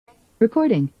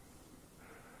Recording.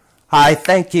 Hi,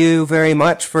 thank you very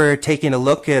much for taking a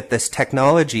look at this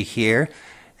technology here.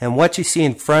 And what you see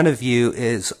in front of you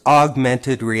is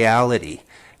augmented reality,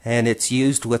 and it's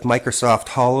used with Microsoft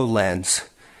HoloLens.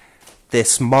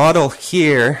 This model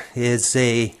here is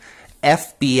a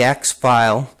FBX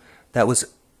file that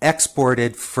was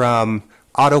exported from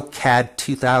Autocad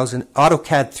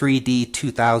 3D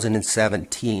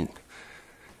 2017.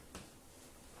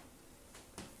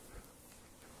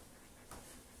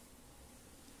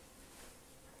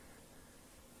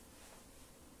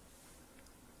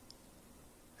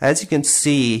 As you can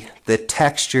see, the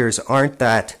textures aren't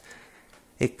that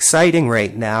exciting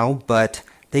right now, but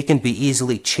they can be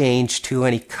easily changed to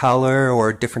any color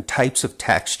or different types of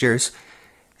textures.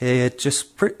 It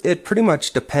pretty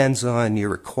much depends on your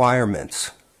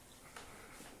requirements.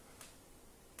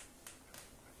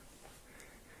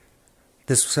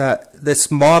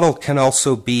 This model can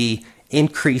also be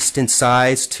increased in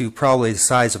size to probably the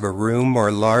size of a room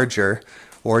or larger,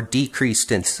 or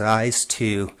decreased in size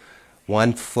to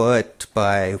 1 foot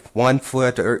by 1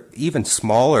 foot, or even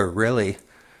smaller, really.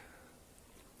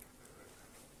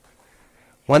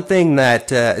 One thing that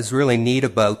is really neat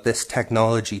about this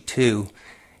technology too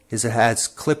is it has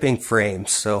clipping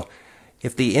frames. So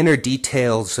if the inner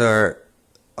details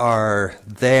are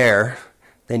there,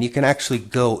 then you can actually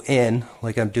go in,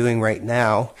 like I'm doing right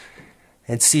now,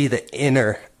 and see the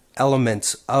inner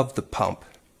elements of the pump.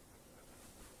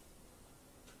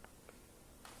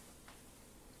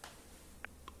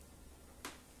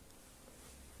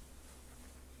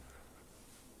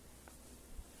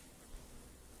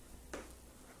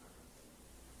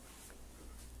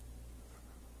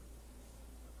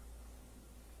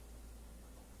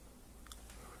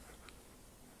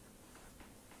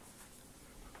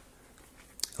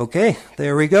 Okay,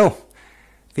 there we go.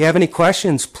 If you have any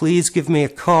questions, please give me a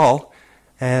call,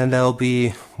 and I'll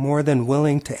be more than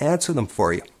willing to answer them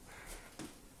for you.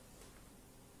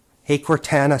 Hey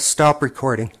Cortana, stop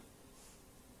recording.